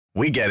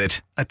We get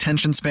it.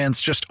 Attention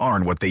spans just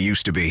aren't what they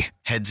used to be.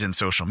 Heads in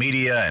social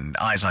media and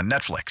eyes on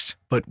Netflix.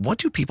 But what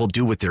do people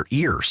do with their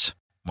ears?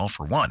 Well,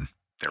 for one,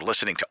 they're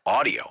listening to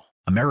audio.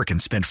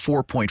 Americans spend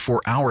 4.4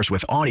 hours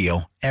with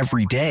audio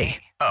every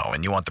day. Oh,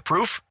 and you want the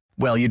proof?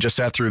 Well, you just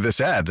sat through this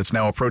ad that's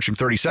now approaching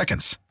 30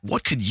 seconds.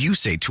 What could you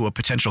say to a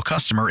potential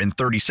customer in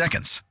 30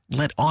 seconds?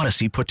 Let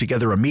Odyssey put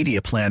together a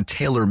media plan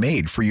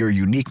tailor-made for your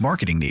unique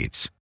marketing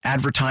needs.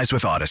 Advertise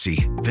with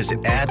Odyssey.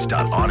 Visit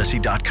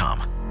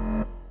ads.odyssey.com.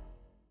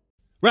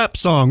 Rap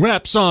song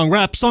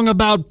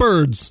about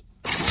birds.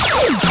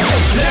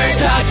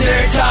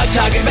 Nerd talk,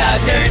 talking about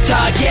nerd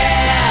talk,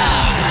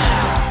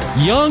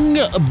 yeah! Young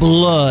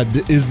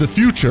blood is the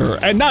future,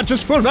 and not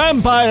just for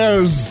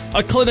vampires.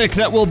 A clinic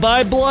that will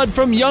buy blood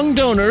from young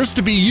donors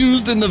to be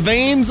used in the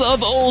veins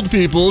of old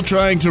people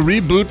trying to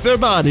reboot their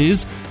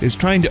bodies is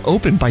trying to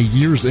open by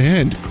year's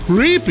end.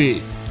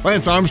 Creepy.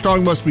 Lance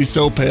Armstrong must be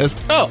so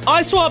pissed. Oh,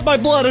 I swapped my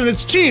blood and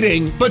it's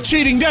cheating, but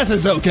cheating death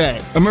is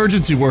okay.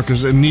 Emergency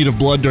workers in need of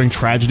blood during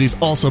tragedies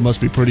also must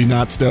be pretty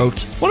not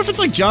stoked. What if it's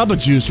like Jamba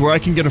Juice where I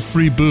can get a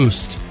free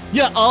boost?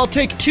 Yeah, I'll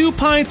take 2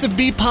 pints of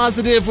B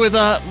positive with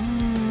a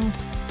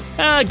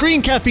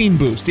green caffeine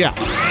boost, yeah.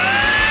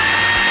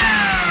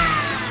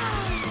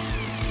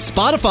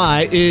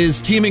 Spotify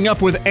is teaming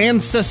up with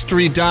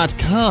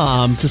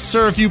Ancestry.com to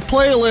serve you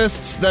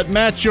playlists that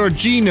match your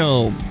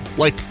genome.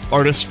 Like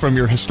artists from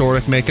your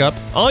historic makeup.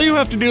 All you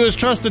have to do is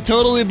trust a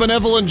totally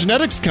benevolent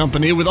genetics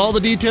company with all the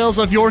details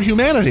of your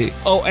humanity.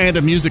 Oh, and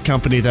a music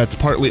company that's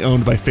partly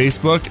owned by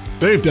Facebook.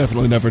 They've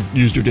definitely never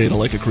used your data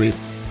like a creep.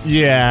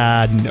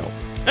 Yeah, no.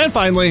 And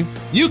finally,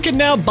 you can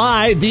now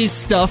buy these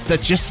stuff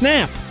that you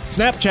snap.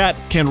 Snapchat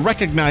can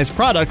recognize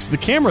products the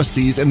camera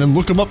sees and then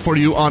look them up for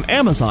you on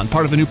Amazon,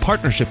 part of a new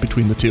partnership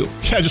between the two.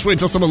 Yeah, just wait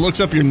until someone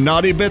looks up your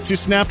naughty bits you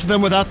snapped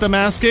them without them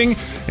asking,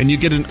 and you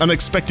get an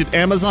unexpected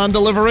Amazon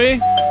delivery.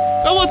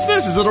 Oh, what's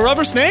this? Is it a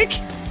rubber snake?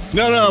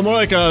 No, more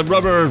like a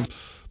rubber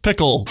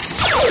pickle.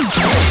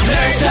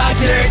 Nerd talk,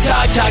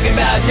 talking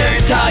about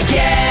nerd talk,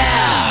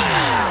 yeah!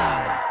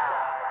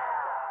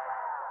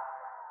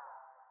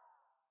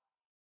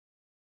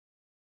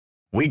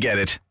 We get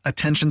it.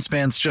 Attention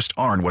spans just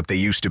aren't what they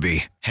used to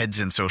be. Heads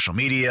in social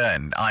media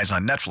and eyes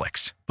on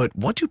Netflix. But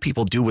what do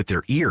people do with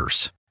their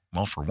ears?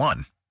 Well, for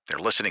one, they're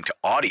listening to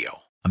audio.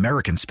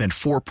 Americans spend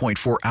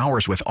 4.4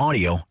 hours with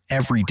audio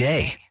every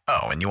day.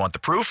 Oh, and you want the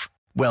proof?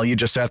 Well, you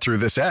just sat through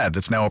this ad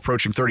that's now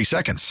approaching 30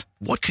 seconds.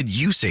 What could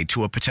you say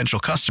to a potential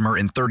customer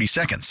in 30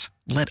 seconds?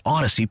 Let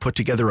Odyssey put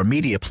together a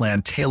media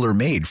plan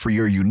tailor-made for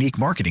your unique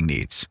marketing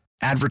needs.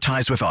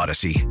 Advertise with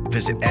Odyssey.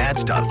 Visit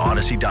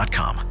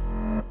ads.odyssey.com.